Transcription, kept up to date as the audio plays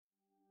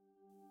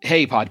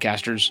Hey,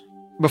 podcasters.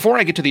 Before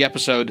I get to the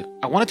episode,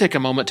 I want to take a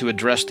moment to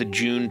address the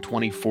June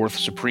 24th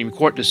Supreme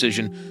Court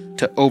decision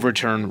to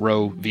overturn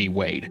Roe v.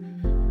 Wade.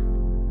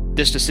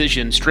 This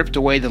decision stripped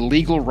away the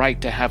legal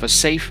right to have a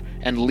safe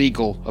and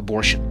legal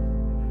abortion.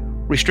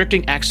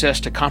 Restricting access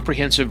to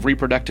comprehensive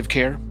reproductive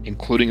care,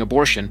 including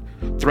abortion,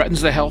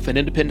 threatens the health and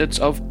independence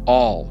of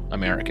all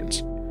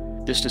Americans.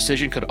 This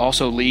decision could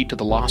also lead to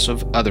the loss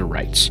of other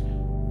rights.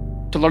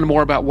 To learn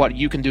more about what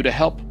you can do to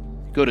help,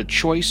 go to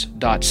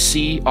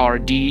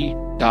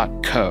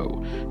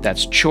choice.crd.co.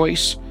 That's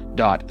choice.crd.co.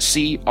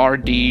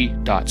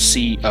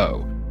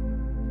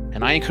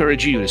 And I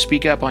encourage you to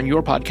speak up on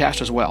your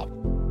podcast as well.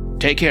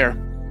 Take care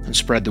and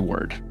spread the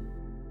word.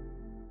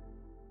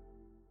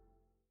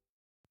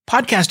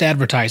 Podcast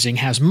advertising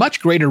has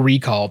much greater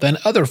recall than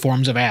other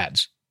forms of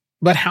ads.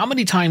 But how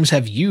many times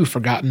have you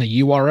forgotten a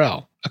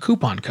URL, a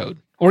coupon code,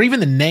 or even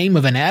the name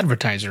of an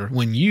advertiser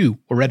when you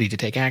were ready to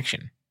take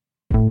action?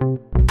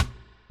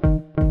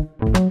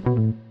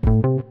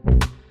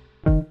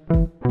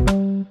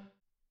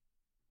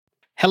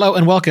 Hello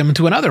and welcome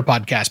to another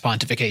Podcast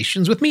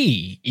Pontifications with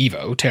me,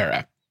 Evo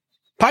Terra.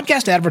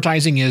 Podcast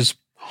advertising is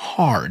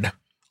hard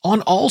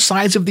on all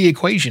sides of the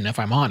equation, if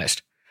I'm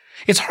honest.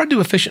 It's hard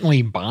to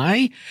efficiently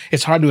buy,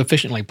 it's hard to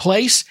efficiently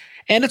place,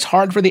 and it's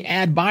hard for the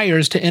ad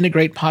buyers to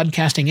integrate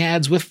podcasting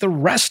ads with the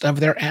rest of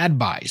their ad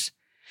buys.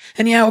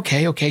 And yeah,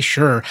 okay,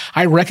 sure,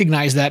 I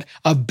recognize that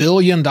 $1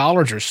 billion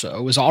or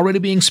so is already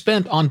being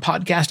spent on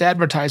podcast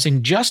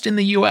advertising just in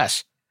the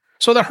US.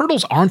 So the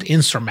hurdles aren't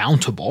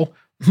insurmountable,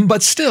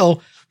 but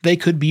still, they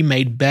could be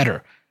made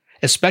better,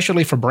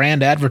 especially for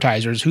brand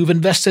advertisers who've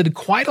invested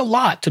quite a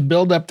lot to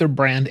build up their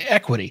brand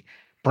equity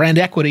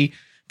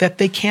that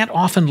they can't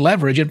often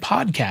leverage in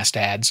podcast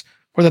ads,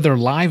 whether they're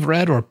live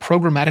read or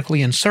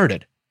programmatically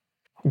inserted.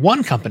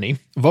 One company,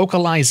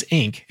 Vocalize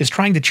Inc., is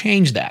trying to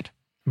change that.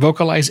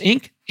 Vocalize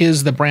Inc.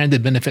 is the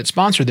branded benefit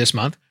sponsor this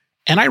month,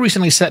 and I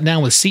recently sat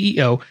down with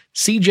CEO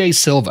CJ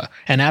Silva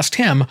and asked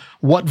him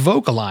what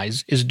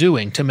Vocalize is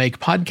doing to make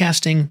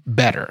podcasting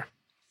better.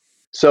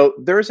 So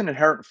there is an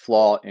inherent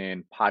flaw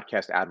in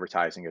podcast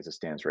advertising as it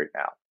stands right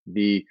now.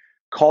 The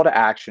call to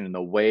action and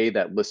the way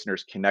that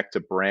listeners connect to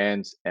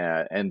brands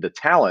and the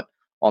talent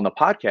on the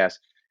podcast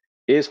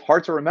is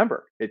hard to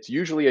remember. It's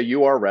usually a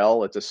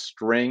URL. It's a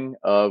string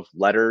of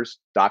letters,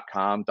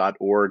 .com,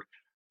 .org,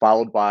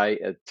 followed by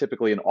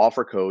typically an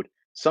offer code,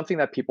 something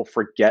that people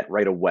forget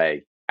right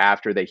away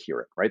after they hear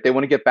it, right? They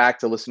want to get back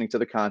to listening to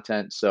the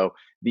content. So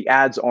the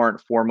ads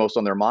aren't foremost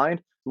on their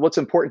mind. What's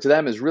important to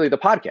them is really the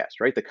podcast,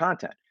 right? The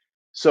content.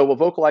 So what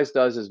Vocalize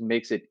does is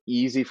makes it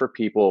easy for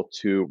people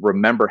to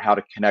remember how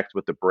to connect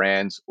with the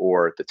brands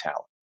or the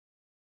talent.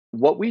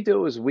 What we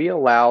do is we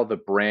allow the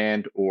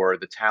brand or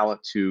the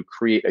talent to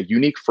create a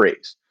unique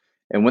phrase.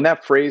 And when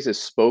that phrase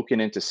is spoken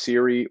into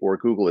Siri or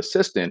Google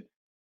Assistant,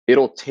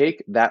 it'll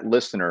take that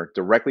listener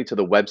directly to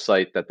the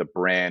website that the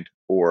brand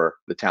or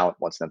the talent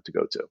wants them to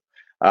go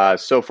to.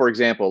 So for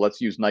example, let's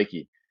use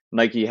Nike.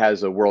 Nike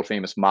has a world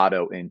famous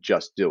motto in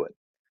Just Do It.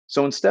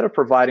 So instead of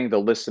providing the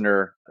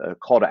listener a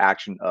call to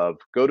action of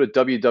go to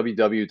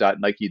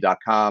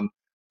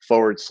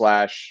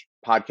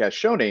www.nike.com/podcast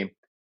show name,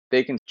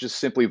 they can just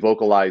simply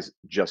vocalize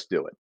Just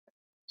Do It.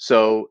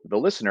 So the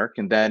listener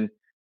can then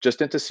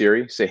just into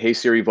Siri say, hey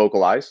Siri,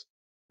 vocalize.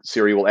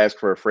 Siri will ask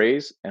for a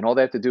phrase and all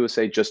they have to do is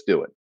say, just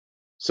do it.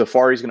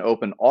 Safari is going to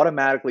open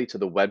automatically to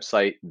the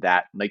website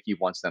that Nike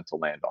wants them to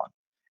land on.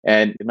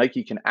 And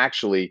Nike can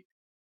actually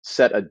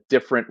set a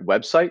different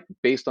website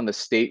based on the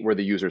state where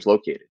the user is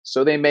located.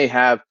 So they may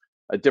have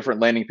a different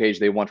landing page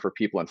they want for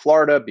people in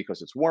Florida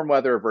because it's warm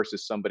weather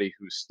versus somebody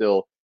who's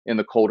still in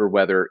the colder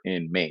weather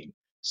in Maine.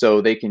 So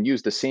they can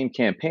use the same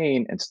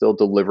campaign and still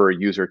deliver a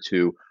user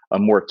to a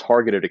more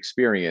targeted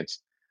experience.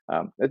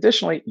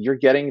 Additionally, you're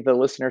getting the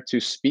listener to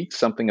speak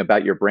something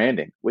about your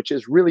branding, which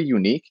is really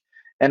unique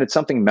and it's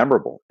something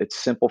memorable. It's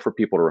simple for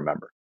people to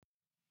remember.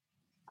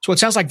 So it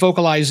sounds like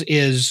Vocalize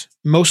is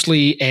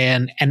mostly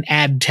an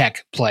ad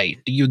tech play.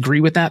 Do you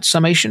agree with that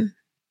summation?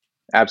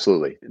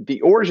 Absolutely.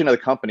 The origin of the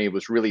company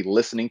was really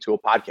listening to a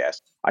podcast.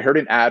 I heard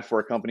an ad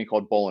for a company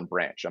called Boll &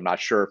 Branch. I'm not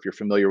sure if you're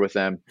familiar with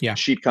them. Yeah.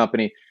 Sheet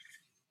company.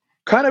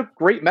 Kind of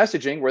great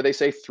messaging where they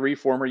say 3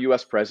 former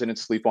US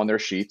presidents sleep on their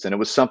sheets. And it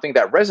was something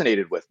that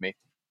resonated with me.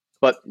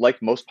 But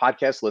like most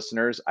podcast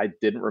listeners, I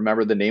didn't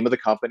remember the name of the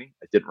company.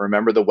 I didn't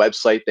remember the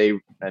website they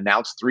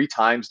announced 3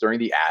 times during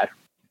the ad,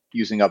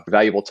 using up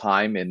valuable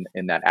time in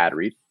that ad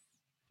read.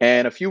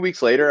 And a few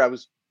weeks later, I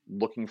was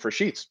looking for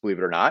sheets, believe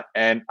it or not.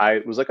 And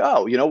I was like,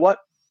 oh, you know what?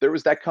 There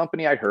was that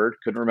company I heard,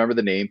 couldn't remember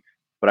the name,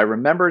 but I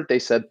remembered they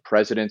said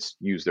presidents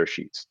use their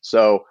sheets.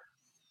 So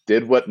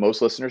did what most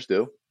listeners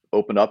do,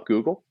 opened up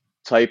Google,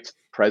 typed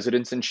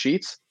presidents and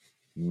sheets,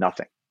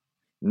 nothing.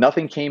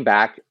 Nothing came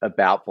back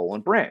about Boll &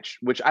 Branch,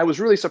 which I was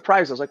really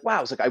surprised. I was like,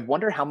 wow, I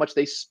wonder how much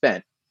they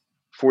spent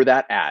for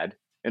that ad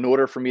in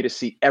order for me to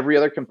see every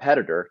other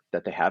competitor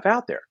that they have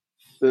out there.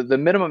 The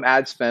minimum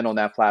ad spend on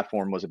that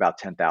platform was about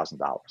 $10,000.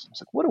 I was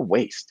like, what a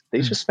waste.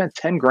 They just spent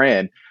 10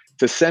 grand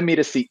to send me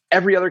to see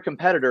every other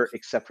competitor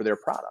except for their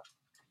product.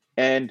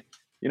 And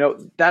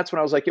That's when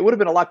I was like, it would have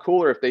been a lot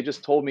cooler if they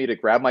just told me to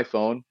grab my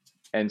phone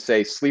and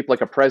say, sleep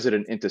like a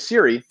president into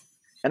Siri.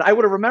 And I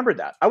would have remembered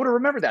that. I would have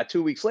remembered that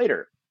 2 weeks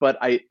later, but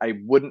I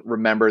wouldn't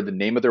remember the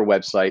name of their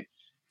website,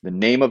 the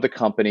name of the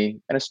company,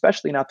 and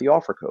especially not the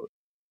offer code.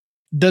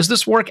 Does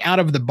this work out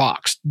of the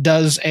box?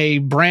 Does a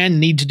brand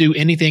need to do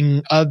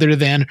anything other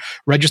than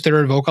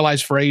register a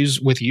vocalized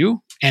phrase with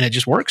you and it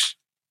just works?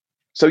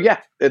 So yeah,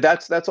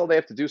 that's all they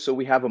have to do. So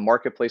we have a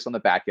marketplace on the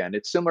back end.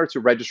 It's similar to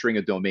registering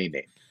a domain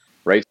name,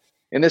 right?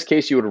 In this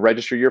case, you would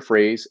register your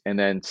phrase and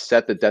then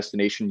set the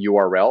destination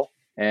URL,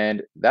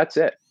 and that's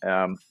it.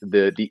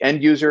 The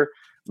end user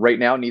right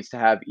now needs to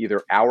have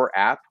either our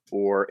app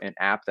or an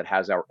app that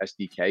has our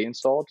SDK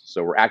installed.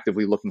 So we're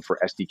actively looking for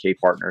SDK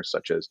partners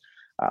such as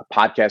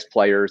podcast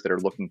players that are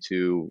looking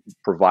to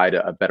provide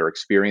a better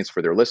experience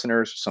for their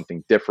listeners,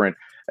 something different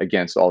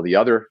against all the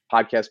other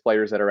podcast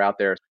players that are out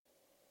there.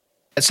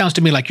 It sounds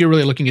to me like you're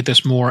really looking at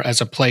this more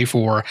as a play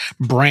for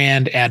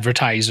brand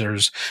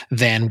advertisers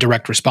than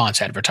direct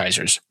response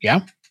advertisers.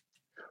 Yeah?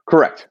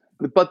 Correct.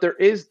 But there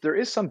is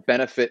some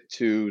benefit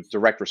to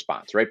direct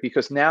response, right?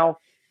 Because now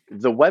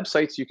the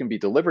websites you can be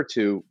delivered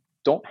to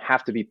don't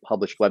have to be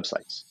published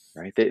websites,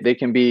 right? They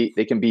can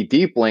be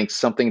deep links,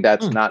 something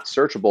that's not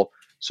searchable.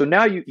 So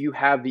now you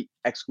have the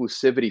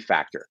exclusivity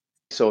factor.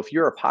 So if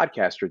you're a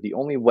podcaster, the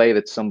only way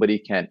that somebody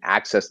can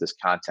access this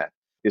content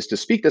is to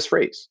speak this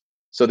phrase.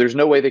 So there's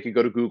no way they could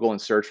go to Google and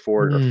search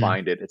for it or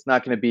find it. It's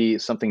not going to be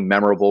something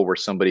memorable where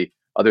somebody,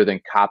 other than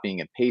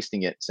copying and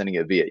pasting it, sending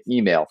it via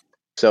email.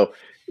 So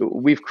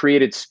we've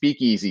created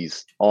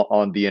speakeasies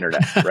on the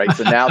internet, right?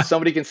 So now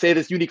somebody can say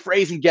this unique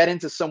phrase and get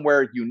into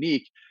somewhere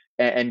unique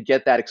and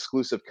get that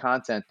exclusive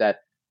content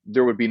that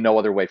there would be no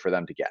other way for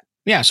them to get.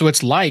 Yeah, so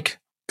it's like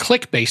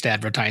click-based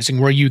advertising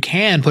where you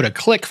can put a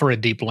click for a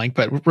deep link,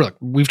 but look,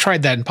 we've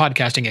tried that in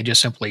podcasting. It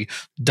just simply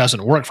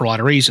doesn't work for a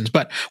lot of reasons.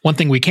 But one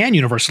thing we can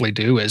universally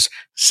do is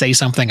say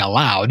something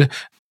aloud.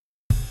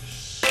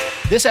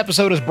 This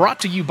episode is brought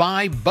to you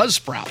by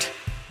Buzzsprout.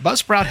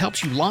 Buzzsprout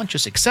helps you launch a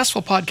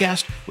successful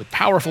podcast with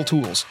powerful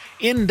tools,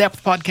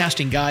 in-depth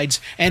podcasting guides,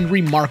 and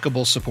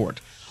remarkable support.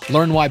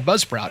 Learn why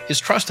Buzzsprout is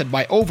trusted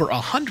by over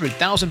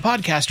 100,000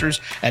 podcasters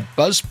at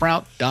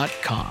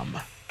buzzsprout.com.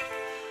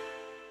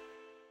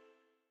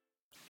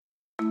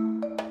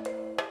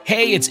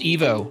 Hey, it's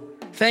Evo.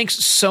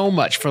 Thanks so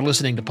much for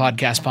listening to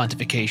Podcast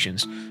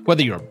Pontifications,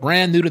 whether you're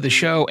brand new to the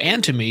show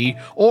and to me,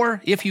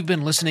 or if you've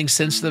been listening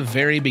since the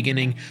very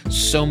beginning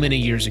so many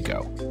years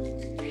ago.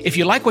 If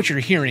you like what you're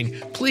hearing,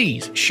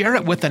 please share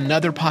it with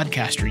another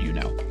podcaster you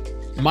know.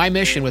 My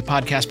mission with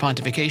Podcast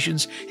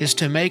Pontifications is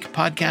to make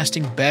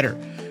podcasting better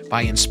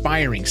by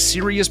inspiring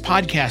serious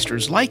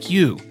podcasters like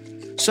you.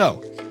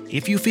 So,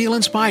 if you feel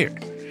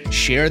inspired,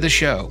 share the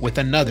show with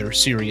another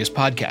serious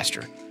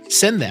podcaster.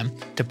 Send them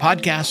to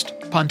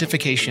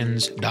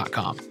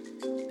podcastpontifications.com.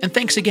 And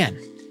thanks again.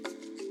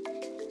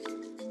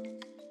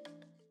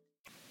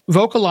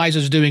 Vocalize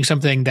is doing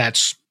something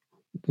that's,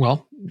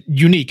 well,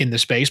 unique in the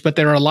space, but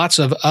there are lots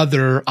of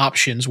other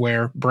options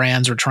where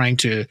brands are trying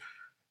to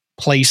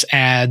place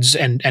ads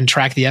and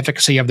track the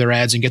efficacy of their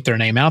ads and get their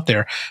name out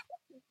there.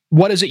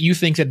 What is it you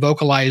think that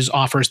Vocalize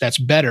offers that's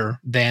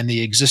better than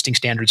the existing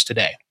standards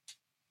today?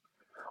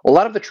 A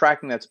lot of the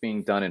tracking that's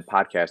being done in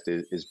podcast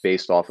is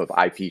based off of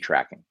IP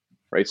tracking,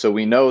 right? So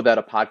we know that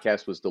a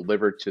podcast was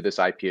delivered to this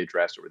IP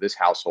address or this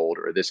household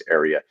or this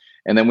area.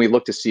 And then we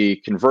look to see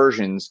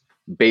conversions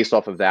based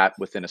off of that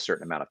within a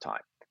certain amount of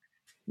time.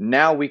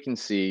 Now we can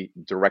see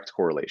direct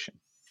correlation.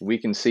 We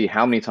can see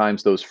how many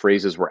times those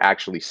phrases were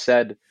actually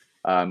said.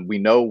 We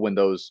know when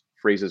those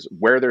phrases,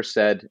 where they're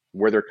said,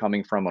 where they're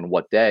coming from, on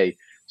what day.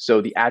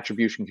 So the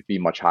attribution could be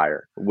much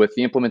higher. With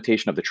the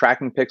implementation of the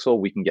tracking pixel,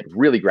 we can get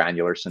really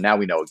granular. So now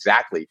we know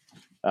exactly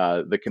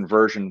the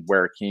conversion,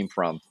 where it came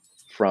from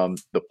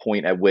the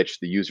point at which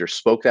the user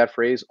spoke that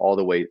phrase all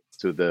the way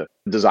to the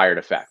desired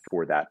effect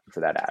for that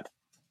ad.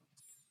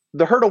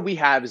 The hurdle we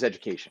have is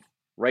education,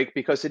 right?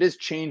 Because it is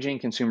changing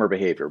consumer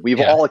behavior. We've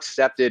all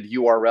accepted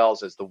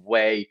URLs as the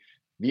way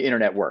the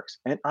internet works.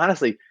 And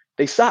honestly,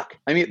 they suck.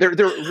 I mean, they're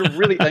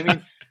really, I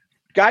mean,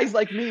 guys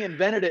like me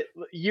invented it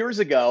years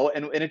ago,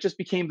 and it just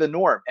became the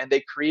norm. And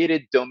they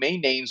created domain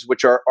names,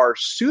 which are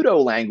pseudo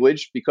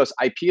language because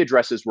IP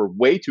addresses were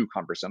way too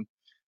cumbersome.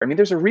 I mean,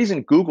 there's a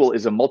reason Google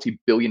is a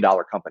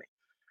multi-billion-dollar company,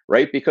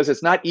 right? Because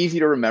it's not easy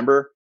to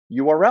remember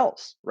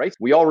URLs, right?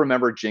 We all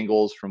remember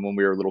jingles from when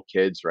we were little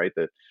kids, right?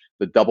 The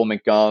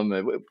Doublemint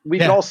gum. We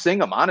can all sing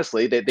them,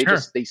 honestly. They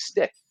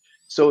stick.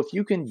 So if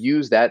you can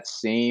use that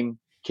same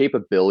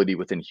capability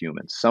within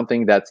humans,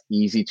 something that's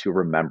easy to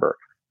remember,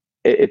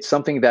 it's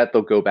something that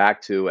they'll go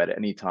back to at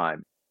any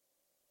time.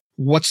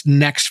 What's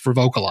next for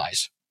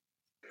Vocalize?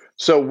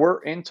 So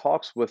we're in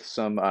talks with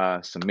some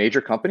major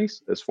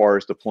companies as far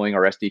as deploying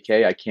our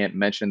SDK. I can't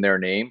mention their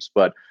names,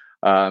 but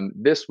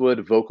this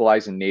would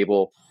Vocalize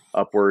enable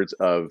upwards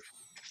of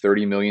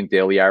 30 million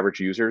daily average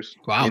users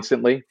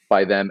instantly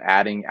by them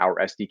adding our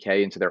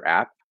SDK into their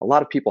app. A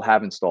lot of people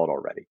have installed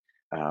already.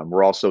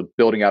 We're also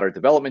building out our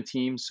development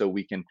team so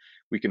we can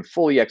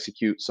fully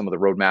execute some of the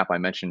roadmap. I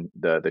mentioned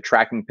the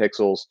tracking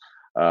pixels.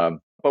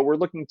 But we're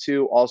looking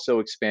to also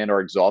expand our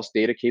exhaust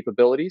data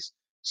capabilities.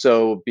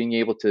 So being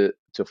able to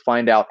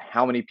find out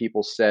how many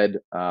people said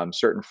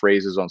certain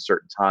phrases on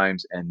certain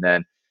times, and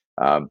then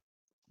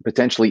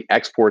potentially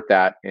export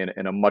that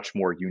in a much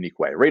more unique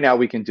way. Right now,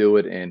 we can do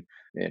it in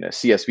a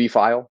CSV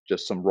file,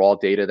 just some raw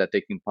data that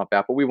they can pump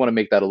out, but we want to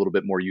make that a little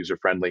bit more user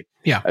friendly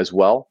as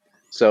well.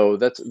 So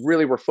that's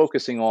really, we're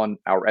focusing on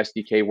our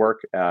SDK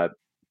work.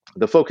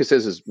 The focus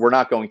is we're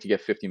not going to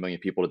get 50 million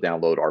people to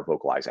download our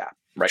Vocalize app,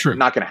 right? True.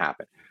 Not going to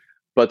happen.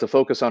 But to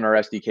focus on our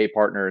SDK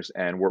partners,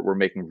 and we're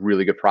making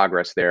really good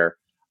progress there,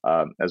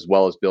 as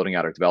well as building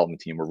out our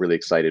development team. We're really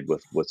excited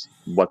with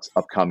what's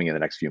upcoming in the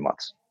next few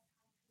months.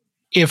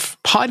 If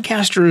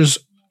podcasters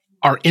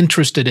are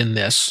interested in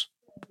this,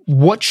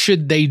 what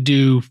should they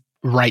do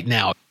right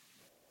now?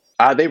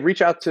 They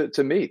reach out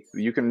to me.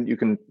 You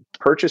can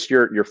purchase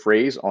your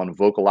phrase on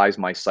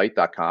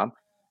vocalizemysite.com.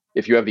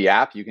 If you have the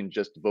app, you can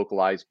just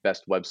vocalize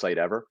best website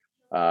ever.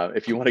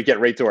 If you want to get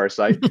right to our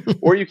site,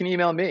 or you can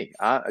email me.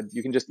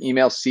 You can just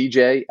email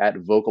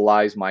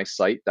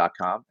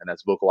cj@vocalizemysite.com, and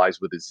that's vocalize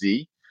with a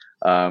Z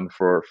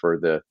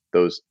for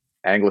those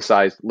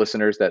anglicized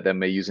listeners that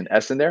may use an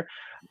S in there.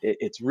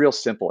 It's real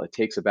simple. It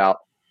takes about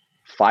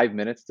 5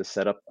 minutes to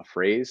set up a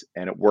phrase,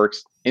 and it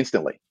works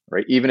instantly,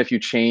 right? Even if you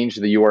change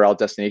the URL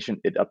destination,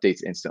 it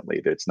updates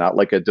instantly. It's not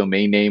like a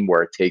domain name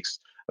where it takes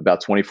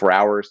about 24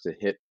 hours to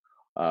hit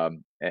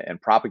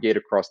and propagate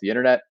across the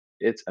internet.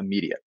 It's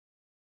immediate.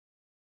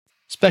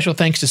 Special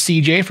thanks to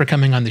CJ for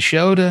coming on the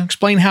show to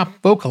explain how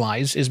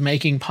Vocalize is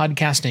making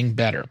podcasting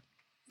better.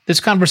 This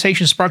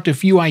conversation sparked a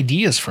few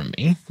ideas from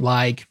me,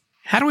 like,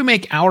 how do we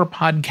make our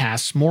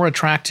podcasts more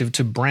attractive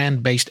to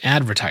brand-based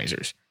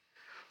advertisers?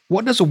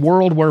 What does a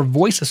world where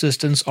voice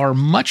assistants are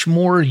much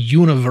more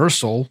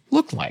universal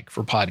look like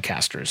for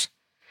podcasters?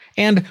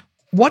 And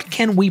what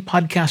can we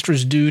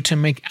podcasters do to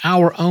make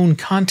our own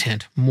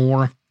content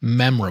more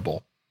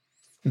memorable?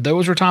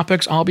 Those are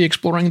topics I'll be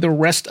exploring the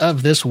rest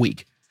of this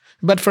week.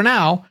 But for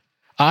now,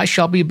 I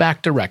shall be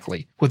back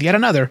directly with yet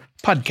another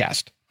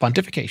Podcast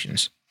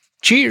Pontifications.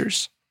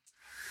 Cheers!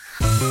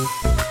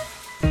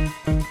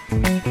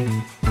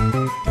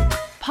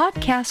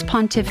 Podcast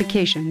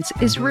Pontifications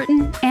is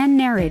written and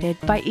narrated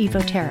by Ivo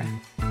Terra.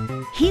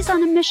 He's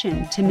on a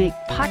mission to make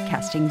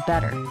podcasting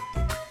better.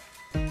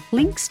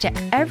 Links to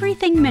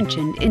everything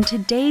mentioned in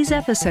today's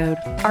episode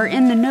are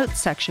in the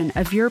notes section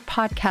of your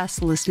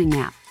podcast listening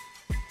app.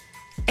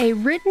 A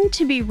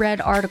written-to-be-read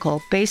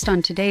article based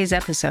on today's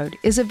episode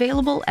is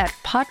available at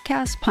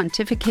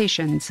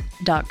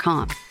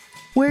podcastpontifications.com,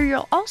 where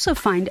you'll also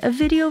find a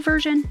video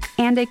version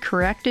and a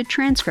corrected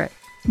transcript,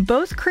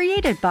 both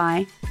created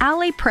by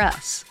Alley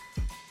Press.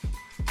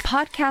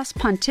 Podcast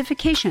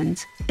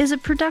Pontifications is a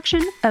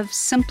production of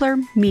Simpler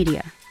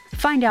Media.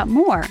 Find out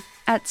more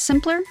at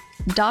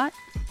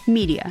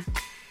simpler.media.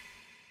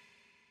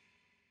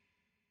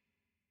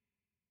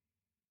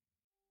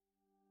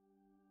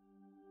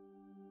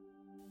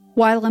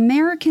 While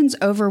Americans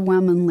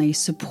overwhelmingly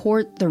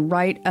support the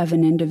right of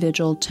an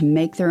individual to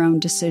make their own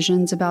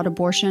decisions about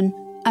abortion,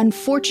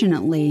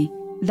 unfortunately,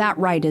 that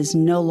right is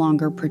no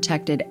longer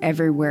protected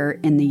everywhere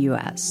in the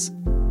U.S.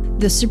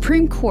 The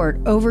Supreme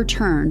Court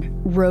overturned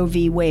Roe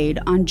v. Wade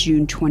on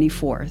June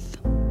 24th.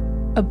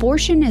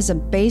 Abortion is a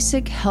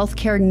basic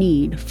healthcare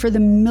need for the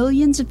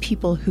millions of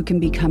people who can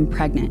become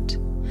pregnant.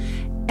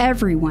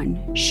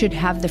 Everyone should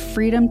have the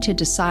freedom to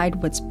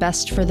decide what's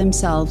best for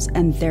themselves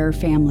and their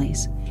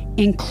families,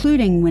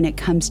 including when it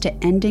comes to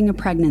ending a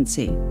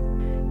pregnancy.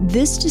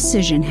 This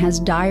decision has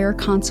dire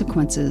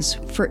consequences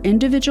for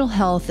individual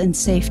health and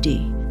safety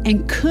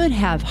and could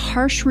have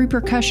harsh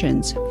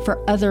repercussions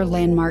for other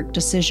landmark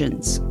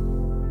decisions.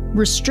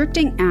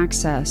 Restricting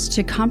access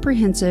to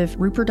comprehensive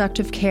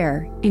reproductive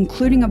care,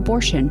 including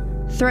abortion,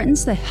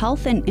 threatens the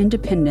health and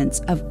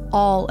independence of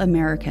all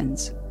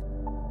Americans.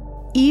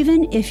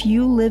 Even if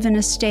you live in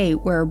a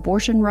state where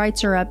abortion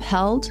rights are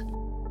upheld,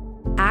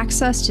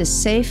 access to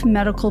safe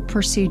medical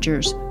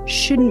procedures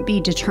shouldn't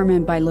be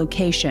determined by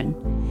location,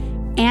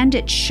 and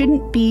it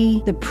shouldn't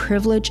be the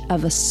privilege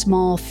of a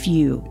small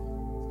few.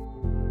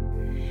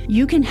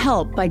 You can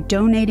help by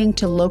donating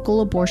to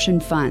local abortion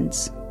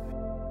funds.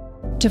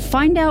 To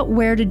find out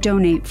where to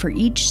donate for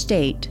each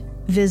state,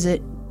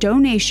 visit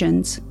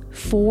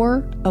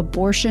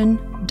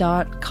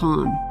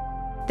donationsforabortion.com.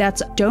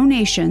 That's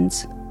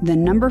donations, the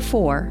number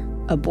 4,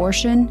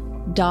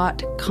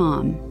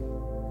 abortion.com.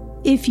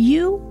 If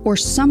you or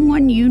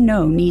someone you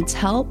know needs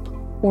help,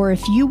 or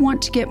if you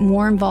want to get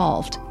more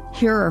involved,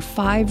 here are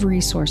 5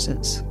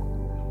 resources.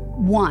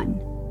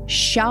 1.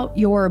 Shout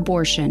Your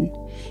Abortion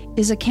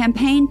is a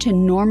campaign to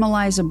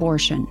normalize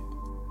abortion.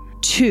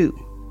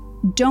 2.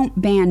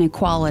 Don't Ban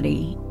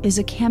Equality is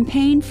a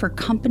campaign for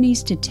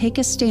companies to take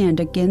a stand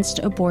against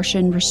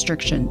abortion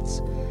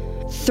restrictions.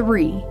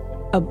 3.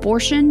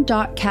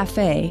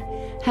 Abortion.cafe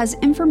has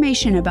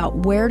information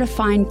about where to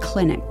find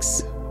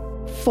clinics.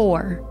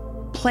 4.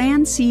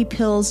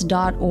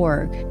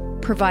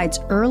 PlanCpills.org provides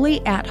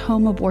early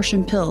at-home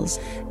abortion pills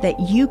that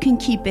you can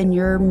keep in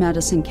your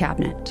medicine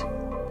cabinet.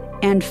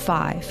 And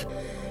 5.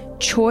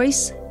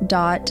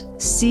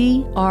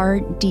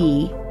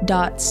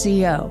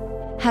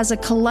 choice.crd.co has a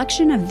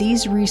collection of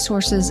these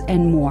resources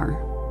and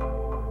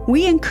more.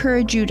 We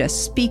encourage you to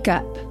speak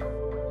up,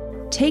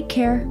 take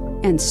care,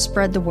 and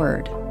spread the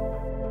word.